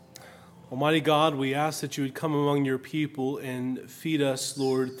Almighty God, we ask that you would come among your people and feed us,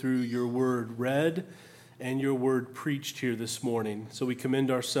 Lord, through your word read and your word preached here this morning. So we commend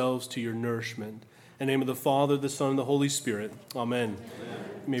ourselves to your nourishment. In the name of the Father, the Son, and the Holy Spirit. Amen.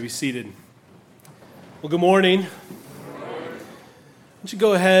 You may be seated. Well, good morning. Why don't you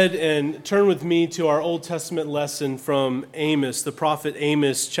go ahead and turn with me to our Old Testament lesson from Amos, the prophet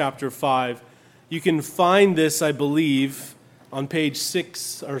Amos, chapter 5. You can find this, I believe, on page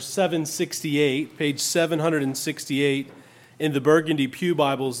 768, page 768 in the Burgundy Pew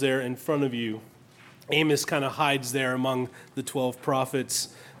Bibles there in front of you. Amos kind of hides there among the 12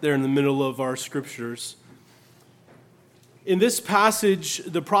 prophets there in the middle of our scriptures. In this passage,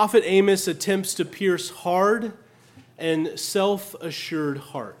 the prophet Amos attempts to pierce hard and self-assured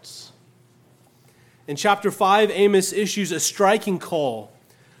hearts. In chapter 5, Amos issues a striking call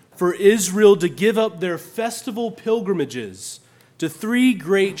for Israel to give up their festival pilgrimages to three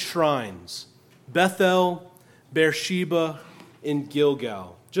great shrines, Bethel, Beersheba, and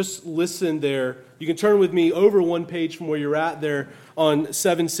Gilgal. Just listen there. You can turn with me over one page from where you're at there on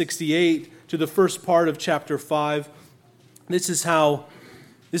 768 to the first part of chapter 5. This is how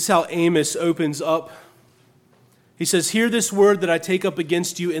Amos opens up. He says, "Hear this word that I take up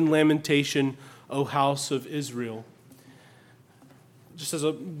against you in lamentation, O house of Israel." Just as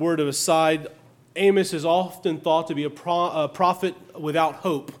a word of aside, Amos is often thought to be a prophet without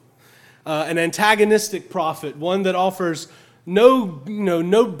hope, an antagonistic prophet, one that offers no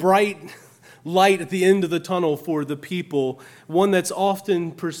bright light at the end of the tunnel for the people, one that's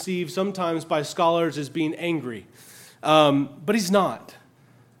often perceived sometimes by scholars as being angry. But he's not.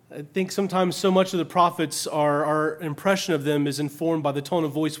 I think sometimes so much of the prophets, our impression of them is informed by the tone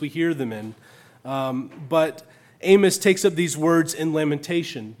of voice we hear them in. But Amos takes up these words in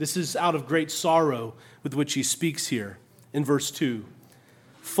lamentation. This is out of great sorrow with which he speaks here in verse 2.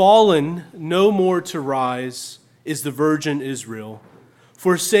 "Fallen, no more to rise, is the virgin Israel,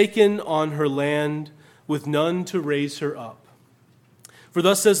 forsaken on her land, with none to raise her up. For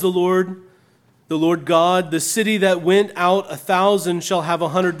thus says the Lord God, the city that went out 1,000 shall have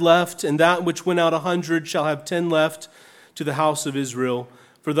 100 left, and that which went out 100 shall have 10 left to the house of Israel.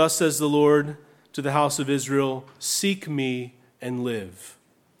 For thus says the Lord to the house of Israel, seek me and live.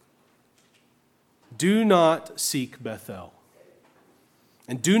 Do not seek Bethel,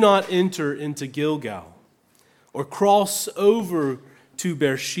 and do not enter into Gilgal, or cross over to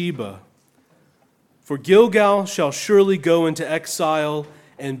Beersheba. For Gilgal shall surely go into exile,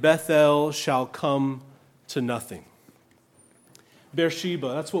 and Bethel shall come to nothing." Beersheba,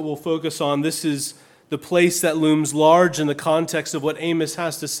 that's what we'll focus on. This is the place that looms large in the context of what Amos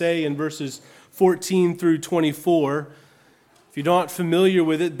has to say in verses 14 through 24. If you're not familiar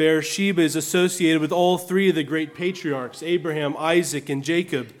with it, Beersheba is associated with all three of the great patriarchs, Abraham, Isaac, and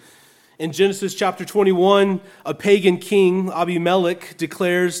Jacob. In Genesis chapter 21, a pagan king, Abimelech,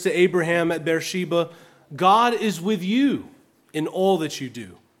 declares to Abraham at Beersheba, "God is with you in all that you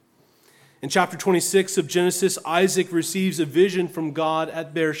do." In chapter 26 of Genesis, Isaac receives a vision from God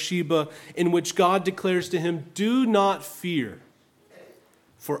at Beersheba in which God declares to him, "Do not fear,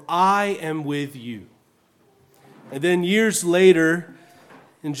 for I am with you." And then years later,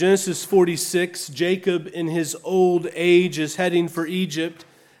 in Genesis 46, Jacob in his old age is heading for Egypt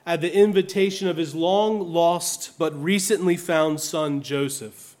at the invitation of his long-lost but recently found son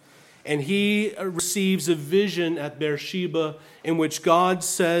Joseph. And he receives a vision at Beersheba in which God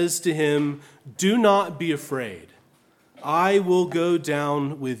says to him, "Do not be afraid. I will go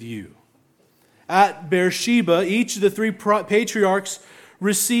down with you." At Beersheba, each of the three patriarchs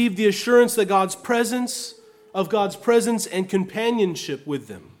received the assurance that God's presence and companionship with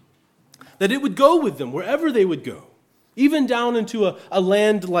them, that it would go with them wherever they would go, even down into a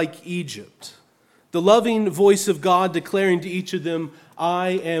land like Egypt. The loving voice of God declaring to each of them, "I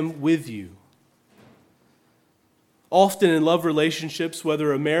am with you." Often in love relationships,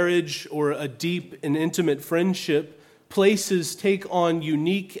 whether a marriage or a deep and intimate friendship, places take on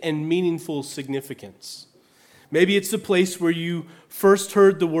unique and meaningful significance. Maybe it's the place where you first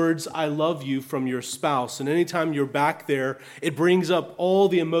heard the words, "I love you," from your spouse. And anytime you're back there, it brings up all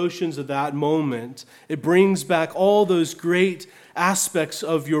the emotions of that moment. It brings back all those great aspects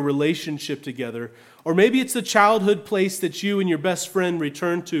of your relationship together. Or maybe it's the childhood place that you and your best friend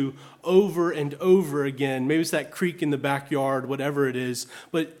return to over and over again. Maybe it's that creek in the backyard, whatever it is.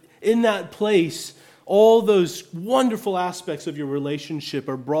 But in that place, all those wonderful aspects of your relationship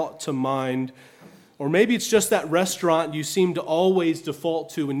are brought to mind. Or maybe it's just that restaurant you seem to always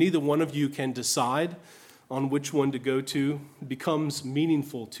default to and neither one of you can decide on which one to go to. It becomes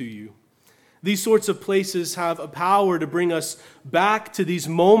meaningful to you. These sorts of places have a power to bring us back to these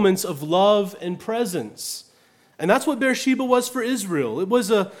moments of love and presence. And that's what Beersheba was for Israel. It was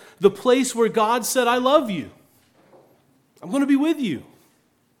the place where God said, I love you. I'm going to be with you.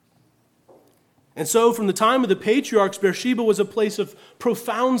 And so from the time of the patriarchs, Beersheba was a place of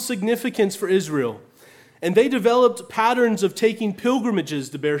profound significance for Israel. And they developed patterns of taking pilgrimages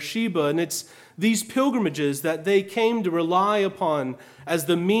to Beersheba, and it's these pilgrimages that they came to rely upon as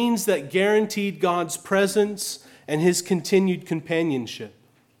the means that guaranteed God's presence and his continued companionship.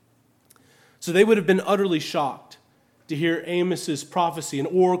 So they would have been utterly shocked to hear Amos's prophecy, an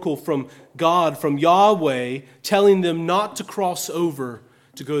oracle from God, from Yahweh, telling them not to cross over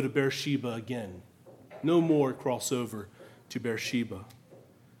to go to Beersheba again. No more cross over to Beersheba.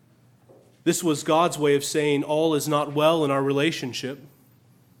 This was God's way of saying all is not well in our relationship.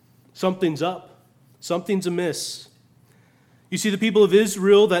 Something's up. Something's amiss. You see, the people of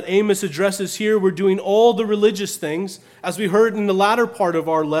Israel that Amos addresses here were doing all the religious things. As we heard in the latter part of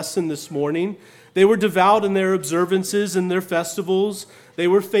our lesson this morning, they were devout in their observances and their festivals. They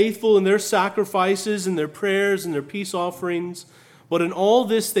were faithful in their sacrifices and their prayers and their peace offerings. But in all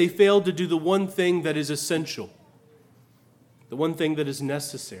this, they failed to do the one thing that is essential, the one thing that is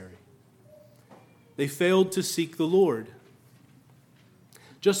necessary. They failed to seek the Lord.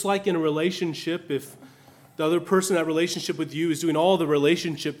 Just like in a relationship, if the other person in that relationship with you is doing all the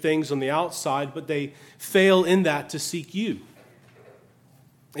relationship things on the outside, but they fail in that to seek you.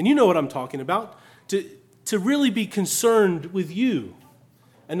 And you know what I'm talking about. To really be concerned with you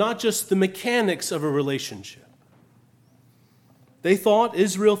and not just the mechanics of a relationship.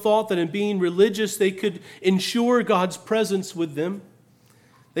 Israel thought that in being religious, they could ensure God's presence with them.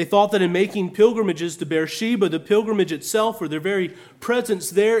 They thought that in making pilgrimages to Beersheba, the pilgrimage itself or their very presence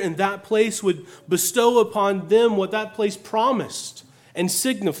there in that place would bestow upon them what that place promised and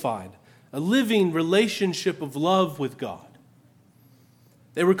signified, a living relationship of love with God.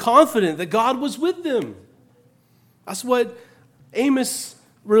 They were confident that God was with them. That's what Amos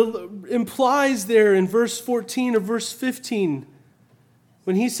implies there in verse 14 or verse 15.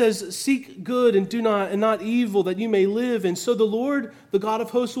 When he says, seek good and not evil, that you may live. And so the Lord, the God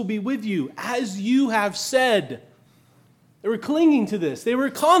of hosts, will be with you, as you have said. They were clinging to this. They were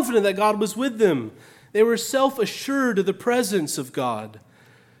confident that God was with them. They were self-assured of the presence of God.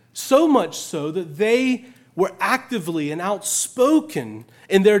 So much so that they were actively and outspoken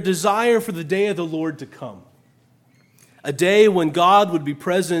in their desire for the day of the Lord to come. A day when God would be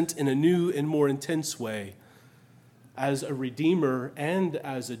present in a new and more intense way, as a redeemer and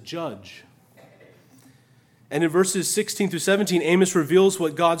as a judge. And in verses 16 through 17, Amos reveals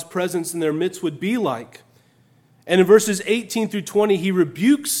what God's presence in their midst would be like. And in verses 18 through 20, he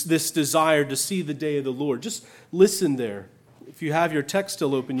rebukes this desire to see the day of the Lord. Just listen there. If you have your text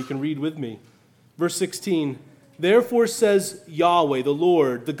still open, you can read with me. Verse 16, therefore says Yahweh, the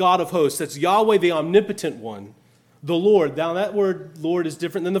Lord, the God of hosts. That's Yahweh, the omnipotent one. The Lord. Now that word Lord is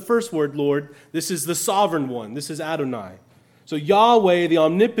different than the first word Lord. This is the sovereign one. This is Adonai. So Yahweh, the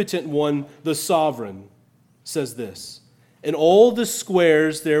omnipotent one, the sovereign, says this. In all the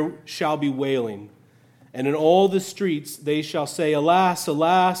squares there shall be wailing, and in all the streets they shall say, alas,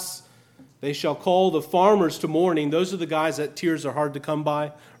 alas. They shall call the farmers to mourning. Those are the guys that tears are hard to come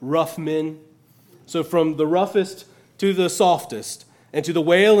by, rough men. So from the roughest to the softest, and to the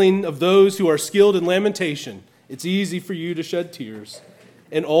wailing of those who are skilled in lamentation, it's easy for you to shed tears.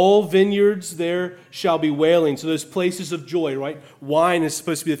 In all vineyards there shall be wailing. So those places of joy, right? Wine is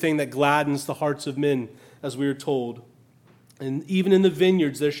supposed to be the thing that gladdens the hearts of men, as we are told. And even in the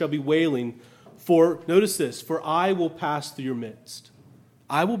vineyards there shall be wailing. For, notice this, for I will pass through your midst.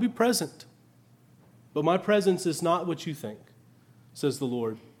 I will be present. But my presence is not what you think, says the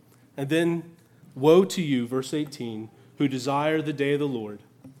Lord. And then, woe to you, verse 18, who desire the day of the Lord.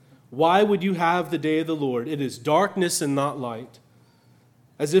 Why would you have the day of the Lord? It is darkness and not light.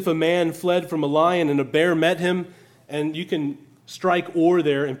 As if a man fled from a lion and a bear met him, and you can strike or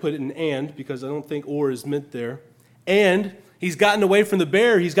there and put it in and, because I don't think or is meant there. And he's gotten away from the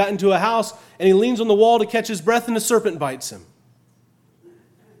bear, he's gotten to a house, and he leans on the wall to catch his breath, and a serpent bites him.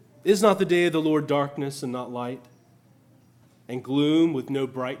 Is not the day of the Lord darkness and not light, and gloom with no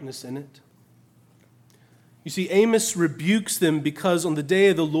brightness in it? You see, Amos rebukes them because on the day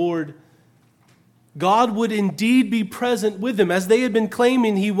of the Lord, God would indeed be present with them, as they had been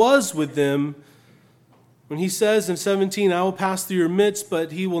claiming he was with them. When he says in 17, I will pass through your midst,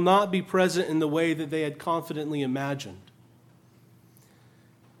 but he will not be present in the way that they had confidently imagined.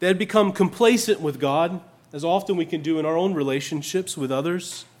 They had become complacent with God, as often we can do in our own relationships with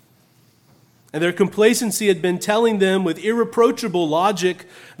others. And their complacency had been telling them with irreproachable logic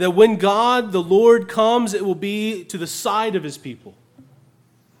that when God, the Lord, comes, it will be to the side of his people.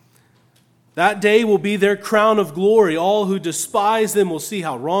 That day will be their crown of glory. All who despise them will see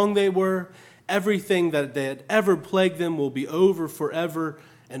how wrong they were. Everything that they had ever plagued them will be over forever,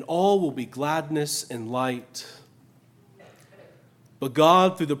 and all will be gladness and light. But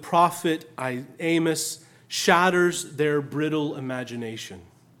God, through the prophet Amos, shatters their brittle imagination.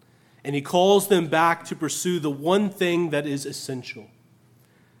 And he calls them back to pursue the one thing that is essential.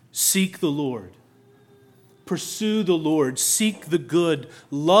 Seek the Lord. Pursue the Lord. Seek the good.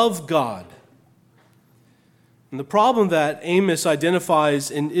 Love God. And the problem that Amos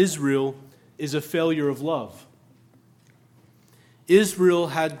identifies in Israel is a failure of love. Israel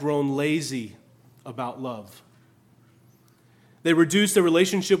had grown lazy about love. They reduced their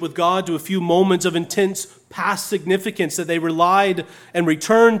relationship with God to a few moments of intense past significance that they relied and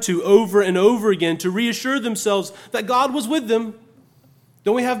returned to over and over again to reassure themselves that God was with them.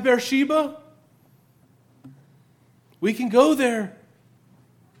 Don't we have Beersheba? We can go there.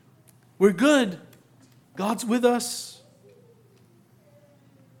 We're good. God's with us.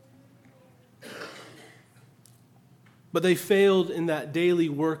 But they failed in that daily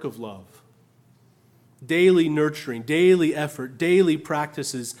work of love. Daily nurturing, daily effort, daily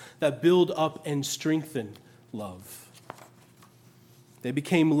practices that build up and strengthen love. They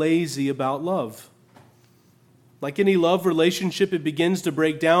became lazy about love. Like any love relationship, it begins to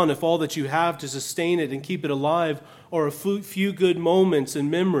break down if all that you have to sustain it and keep it alive are a few good moments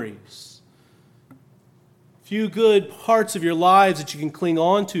and memories. Few good parts of your lives that you can cling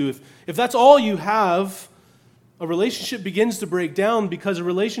on to. If that's all you have, a relationship begins to break down because a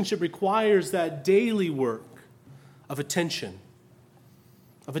relationship requires that daily work of attention,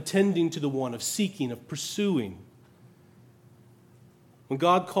 of attending to the one, of seeking, of pursuing. When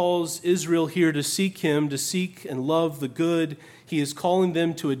God calls Israel here to seek him, to seek and love the good, he is calling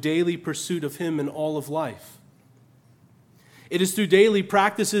them to a daily pursuit of him in all of life. It is through daily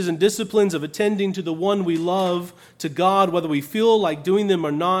practices and disciplines of attending to the one we love, to God, whether we feel like doing them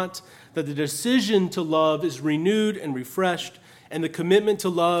or not, that the decision to love is renewed and refreshed, and the commitment to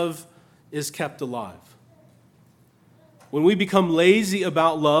love is kept alive. When we become lazy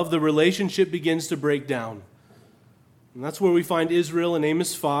about love, the relationship begins to break down. And that's where we find Israel in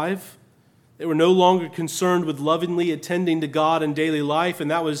Amos 5. They were no longer concerned with lovingly attending to God in daily life,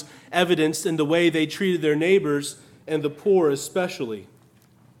 and that was evidenced in the way they treated their neighbors and the poor especially.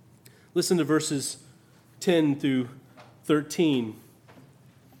 Listen to verses 10 through 13.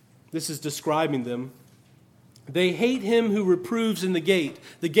 This is describing them. They hate him who reproves in the gate.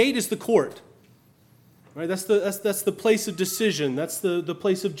 The gate is the court. Right? That's the place of decision. That's the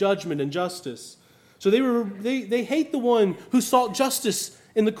place of judgment and justice. So they hate the one who sought justice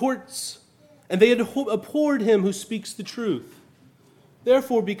in the courts, and they had abhorred him who speaks the truth.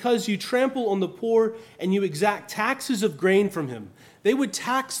 Therefore, because you trample on the poor and you exact taxes of grain from him, they would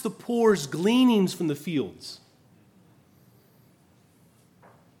tax the poor's gleanings from the fields.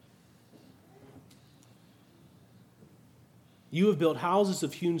 You have built houses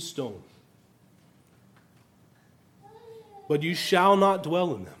of hewn stone, but you shall not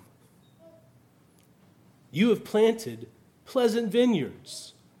dwell in them. You have planted pleasant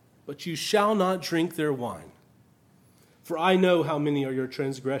vineyards, but you shall not drink their wine. For I know how many are your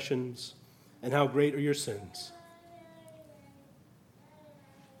transgressions, and how great are your sins.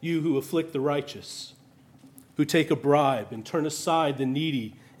 You who afflict the righteous, who take a bribe and turn aside the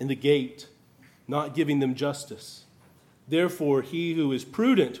needy in the gate, not giving them justice. Therefore, he who is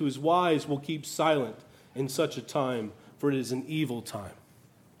prudent, who is wise, will keep silent in such a time, for it is an evil time.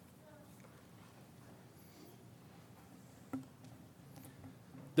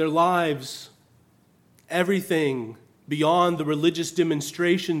 Their lives, everything beyond the religious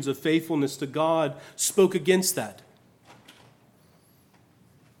demonstrations of faithfulness to God, spoke against that.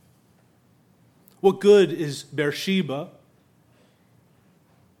 What good is Beersheba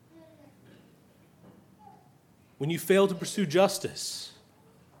when you fail to pursue justice,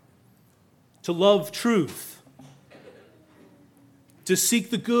 to love truth, to seek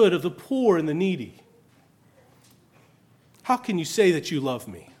the good of the poor and the needy? How can you say that you love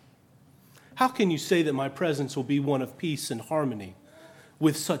me? How can you say that my presence will be one of peace and harmony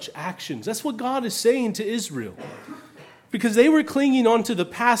with such actions? That's what God is saying to Israel. Because they were clinging on to the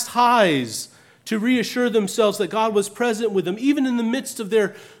past highs to reassure themselves that God was present with them, even in the midst of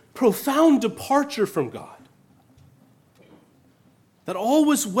their profound departure from God. That all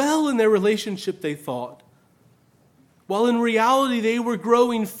was well in their relationship, they thought, while in reality they were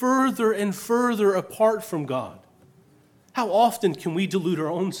growing further and further apart from God. How often can we delude our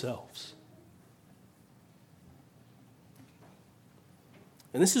own selves?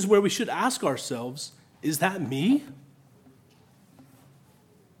 And this is where we should ask ourselves, is that me?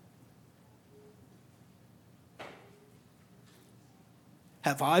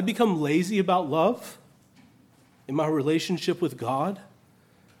 Have I become lazy about love in my relationship with God?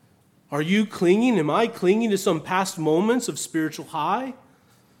 Are you clinging? Am I clinging to some past moments of spiritual high?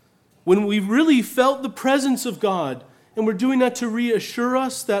 When we really felt the presence of God and we're doing that to reassure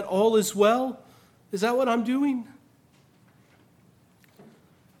us that all is well? Is that what I'm doing?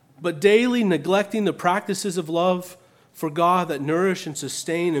 But daily neglecting the practices of love for God that nourish and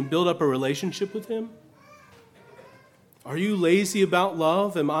sustain and build up a relationship with Him? Are you lazy about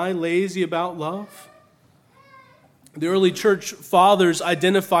love? Am I lazy about love? The early church fathers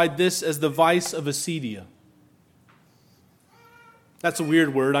identified this as the vice of acedia. That's a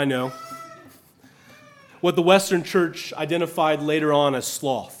weird word, I know. What the Western church identified later on as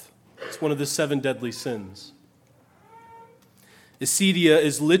sloth. It's one of the 7 deadly sins. Acedia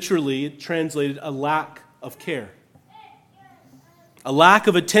is literally translated a lack of care. A lack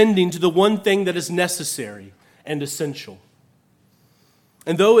of attending to the one thing that is necessary and essential.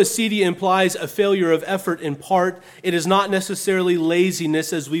 And though acedia implies a failure of effort in part, it is not necessarily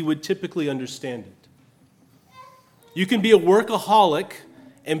laziness as we would typically understand it. You can be a workaholic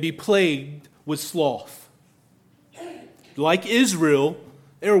and be plagued with sloth. Like Israel,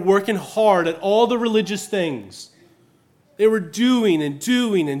 they were working hard at all the religious things. They were doing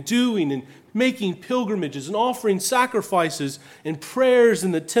and making pilgrimages and offering sacrifices and prayers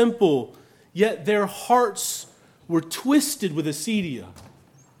in the temple, yet their hearts were twisted with acedia,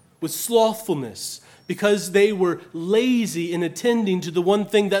 with slothfulness, because they were lazy in attending to the one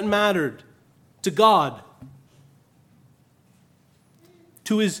thing that mattered, to God,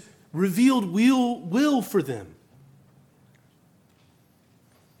 to His revealed will for them.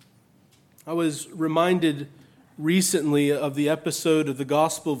 I was reminded recently of the episode of the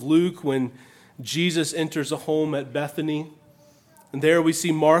Gospel of Luke when Jesus enters a home at Bethany. And there we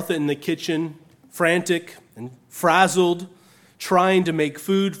see Martha in the kitchen, frantic and frazzled, trying to make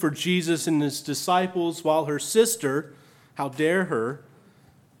food for Jesus and His disciples, while her sister, how dare her,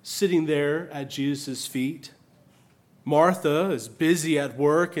 sitting there at Jesus' feet. Martha is busy at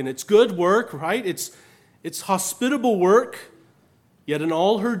work, and it's good work, right? It's hospitable work, yet in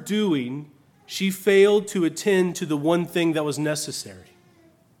all her doing, she failed to attend to the one thing that was necessary.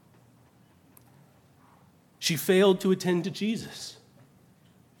 She failed to attend to Jesus,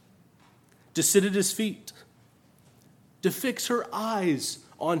 to sit at His feet, to fix her eyes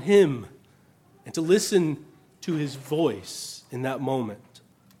on Him, and to listen to His voice in that moment.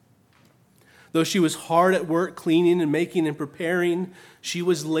 Though she was hard at work cleaning and making and preparing, she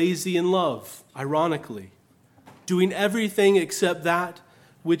was lazy in love, ironically, doing everything except that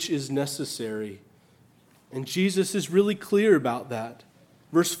which is necessary. And Jesus is really clear about that.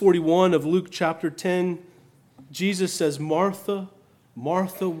 Verse 41 of Luke chapter 10, Jesus says, "Martha,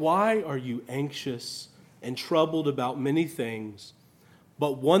 Martha, why are you anxious and troubled about many things?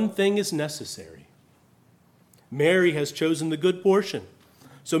 But one thing is necessary. Mary has chosen the good portion."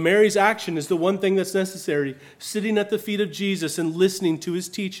 So Mary's action is the one thing that's necessary, sitting at the feet of Jesus and listening to His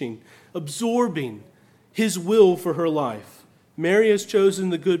teaching, absorbing His will for her life. Mary has chosen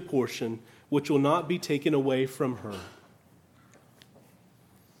the good portion, which will not be taken away from her.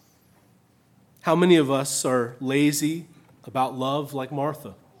 How many of us are lazy about love like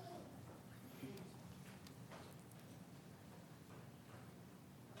Martha?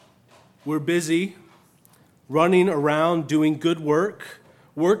 We're busy running around doing good work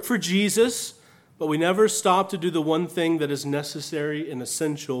for Jesus, but we never stop to do the one thing that is necessary and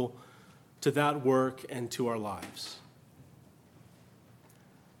essential to that work and to our lives.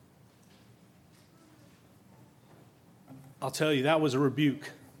 I'll tell you, that was a rebuke.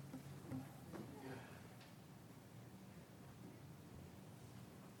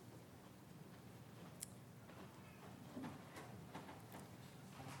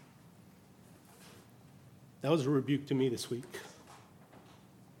 That was a rebuke to me this week.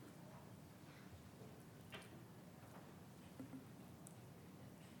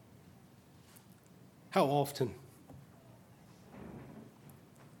 How often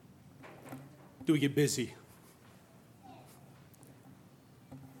do we get busy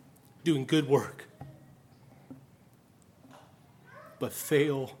doing good work, but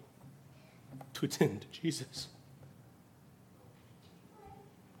fail to attend to Jesus?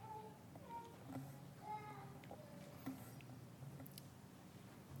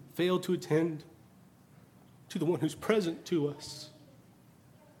 Fail to attend to the one who's present to us.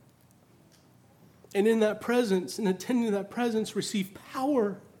 And in that presence, in attending to that presence, receive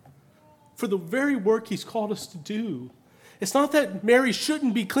power for the very work He's called us to do. It's not that Mary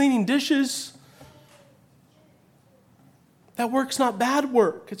shouldn't be cleaning dishes. That work's not bad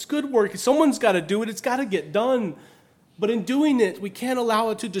work. It's good work. Someone's got to do it. It's got to get done. But in doing it, we can't allow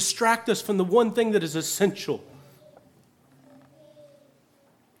it to distract us from the one thing that is essential.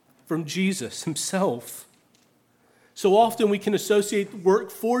 From Jesus himself. So often we can associate work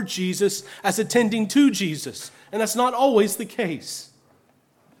for Jesus as attending to Jesus, and that's not always the case.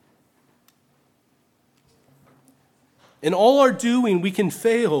 In all our doing, we can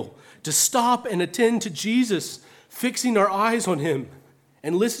fail to stop and attend to Jesus, fixing our eyes on him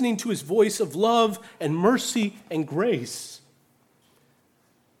and listening to his voice of love and mercy and grace.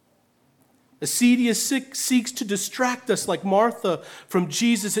 Acedia seeks to distract us like Martha from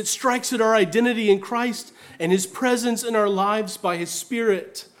Jesus. It strikes at our identity in Christ and his presence in our lives by his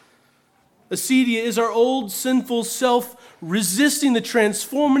Spirit. Acedia is our old sinful self resisting the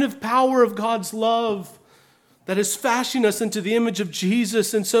transformative power of God's love that is fashioning us into the image of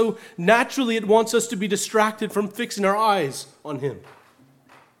Jesus. And so naturally it wants us to be distracted from fixing our eyes on him,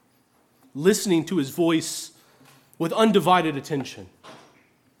 listening to his voice with undivided attention.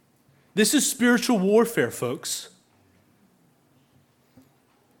 This is spiritual warfare, folks.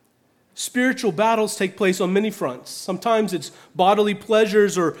 Spiritual battles take place on many fronts. Sometimes it's bodily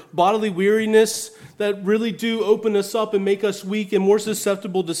pleasures or bodily weariness that really do open us up and make us weak and more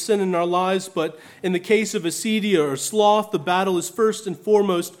susceptible to sin in our lives. But in the case of acedia or sloth, the battle is first and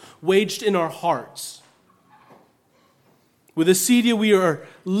foremost waged in our hearts. With acedia, we are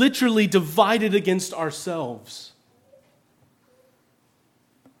literally divided against ourselves.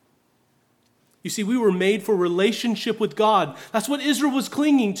 You see, we were made for relationship with God. That's what Israel was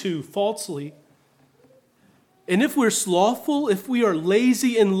clinging to falsely. And if we're slothful, if we are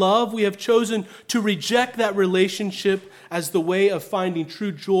lazy in love, we have chosen to reject that relationship as the way of finding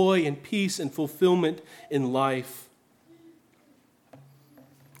true joy and peace and fulfillment in life.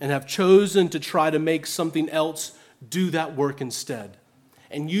 And have chosen to try to make something else do that work instead.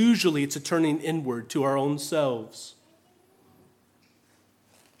 And usually it's a turning inward to our own selves.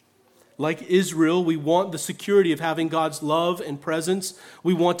 Like Israel, we want the security of having God's love and presence.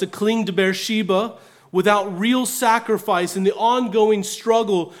 We want to cling to Beersheba without real sacrifice in the ongoing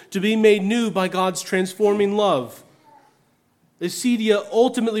struggle to be made new by God's transforming love. Acedia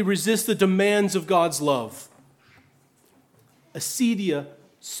ultimately resists the demands of God's love. Acedia,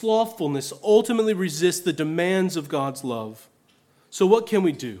 slothfulness, ultimately resists the demands of God's love. So what can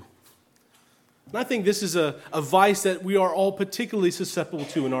we do? And I think this is a vice that we are all particularly susceptible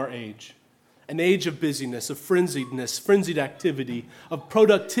to in our age. An age of busyness, of frenzied activity, of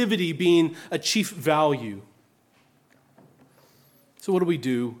productivity being a chief value. So what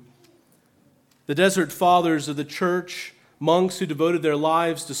do? The desert fathers of the church, monks who devoted their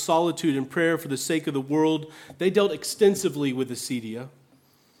lives to solitude and prayer for the sake of the world, they dealt extensively with acedia.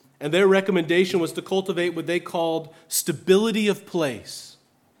 And their recommendation was to cultivate what they called stability of place.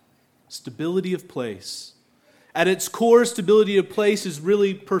 Stability of place. At its core, stability of place is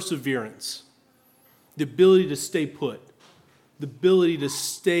really perseverance. The ability to stay put. The ability to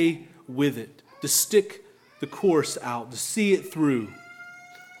stay with it. To stick the course out. To see it through.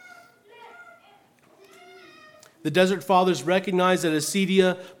 The Desert Fathers recognize that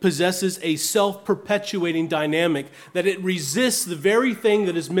acedia possesses a self-perpetuating dynamic, that it resists the very thing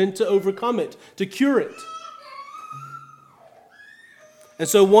that is meant to overcome it, to cure it. And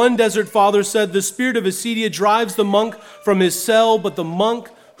so one Desert Father said, the spirit of acedia drives the monk from his cell, but the monk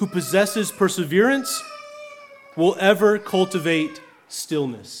who possesses perseverance will ever cultivate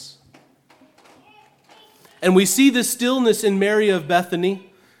stillness. And we see this stillness in Mary of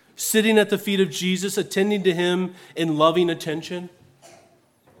Bethany, sitting at the feet of Jesus, attending to him in loving attention.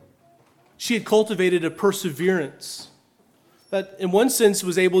 She had cultivated a perseverance that in one sense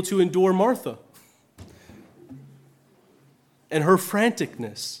was able to endure Martha and her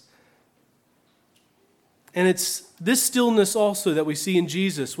franticness. And it's this stillness also that we see in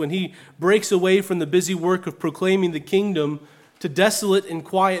Jesus when he breaks away from the busy work of proclaiming the kingdom to desolate and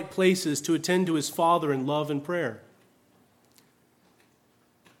quiet places to attend to his Father in love and prayer.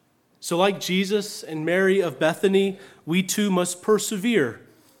 So like Jesus and Mary of Bethany, we too must persevere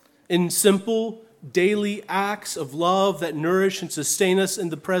in simple, daily acts of love that nourish and sustain us in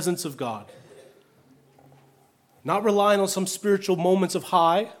the presence of God. Not relying on some spiritual moments of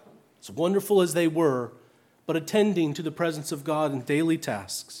high, as wonderful as they were, but attending to the presence of God in daily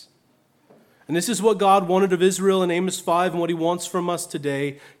tasks. And this is what God wanted of Israel in Amos 5 and what he wants from us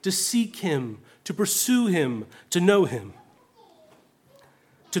today, to seek him, to pursue him, to know him.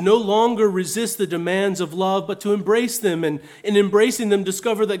 To no longer resist the demands of love, but to embrace them, and in embracing them,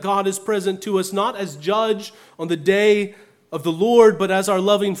 discover that God is present to us, not as judge on the day of the Lord, but as our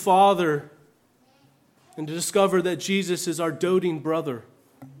loving Father, and to discover that Jesus is our doting brother.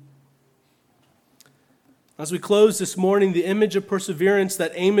 As we close this morning, the image of perseverance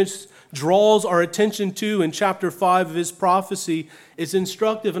that Amos draws our attention to in chapter 5 of his prophecy is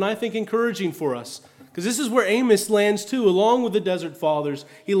instructive and I think encouraging for us. Because this is where Amos lands too, along with the desert fathers.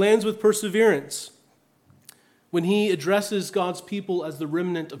 He lands with perseverance when he addresses God's people as the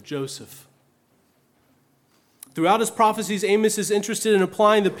remnant of Joseph. Throughout his prophecies, Amos is interested in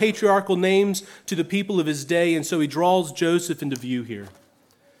applying the patriarchal names to the people of his day, and so he draws Joseph into view here.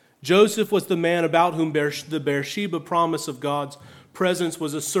 Joseph was the man about whom the Beersheba promise of God's presence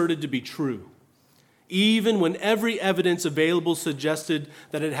was asserted to be true, even when every evidence available suggested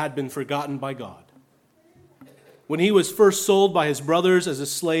that it had been forgotten by God. When he was first sold by his brothers as a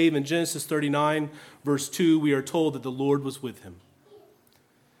slave in Genesis 39, verse 2, we are told that the Lord was with him.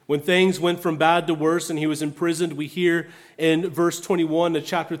 When things went from bad to worse and he was imprisoned, we hear in verse 21 of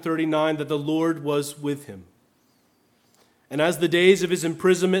chapter 39 that the Lord was with him. And as the days of his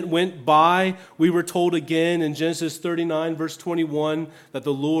imprisonment went by, we were told again in Genesis 39, verse 21, that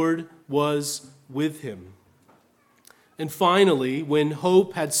the Lord was with him. And finally, when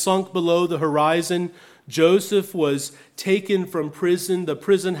hope had sunk below the horizon, Joseph was taken from prison, the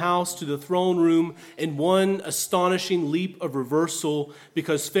prison house, to the throne room in one astonishing leap of reversal,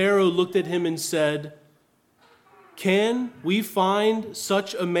 because Pharaoh looked at him and said, "Can we find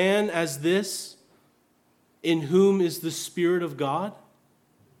such a man as this, in whom is the Spirit of God?"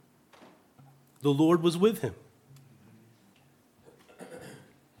 The Lord was with him.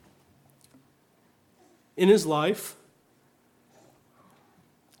 In his life,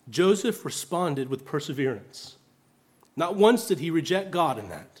 Joseph responded with perseverance. Not once did he reject God in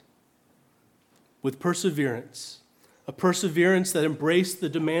that. With perseverance. A perseverance that embraced the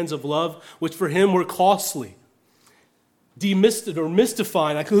demands of love, which for him were costly.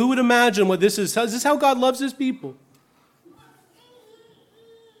 Mystifying. Like, who would imagine what this is? Is this how God loves his people?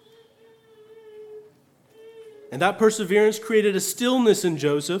 And that perseverance created a stillness in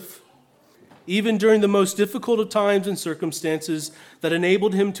Joseph, even during the most difficult of times and circumstances, that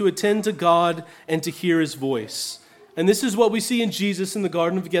enabled him to attend to God and to hear his voice. And this is what we see in Jesus in the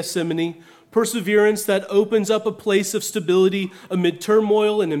Garden of Gethsemane, perseverance that opens up a place of stability amid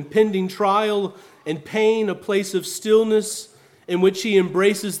turmoil and impending trial and pain, a place of stillness in which he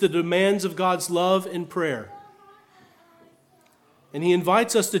embraces the demands of God's love and prayer. And he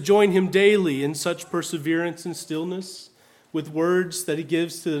invites us to join him daily in such perseverance and stillness, with words that he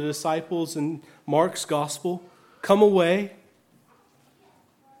gives to the disciples in Mark's gospel. Come away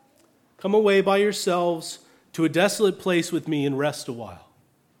by yourselves to a desolate place with me and rest a while.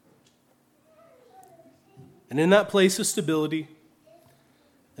 And in that place of stability,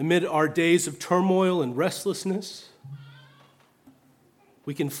 amid our days of turmoil and restlessness,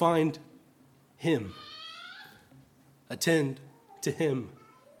 we can find him, attend to him,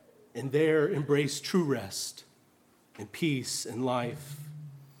 and there embrace true rest and peace and life.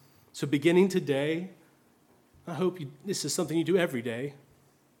 So beginning today, I hope this is something you do every day.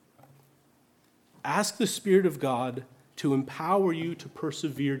 Ask the Spirit of God to empower you to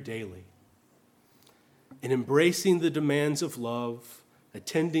persevere daily in embracing the demands of love,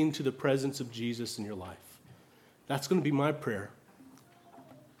 attending to the presence of Jesus in your life. That's going to be my prayer.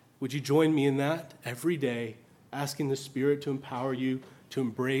 Would you join me in that every day, asking the Spirit to empower you to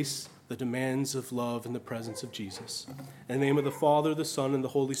embrace the demands of love in the presence of Jesus? In the name of the Father, the Son, and the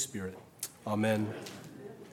Holy Spirit. Amen.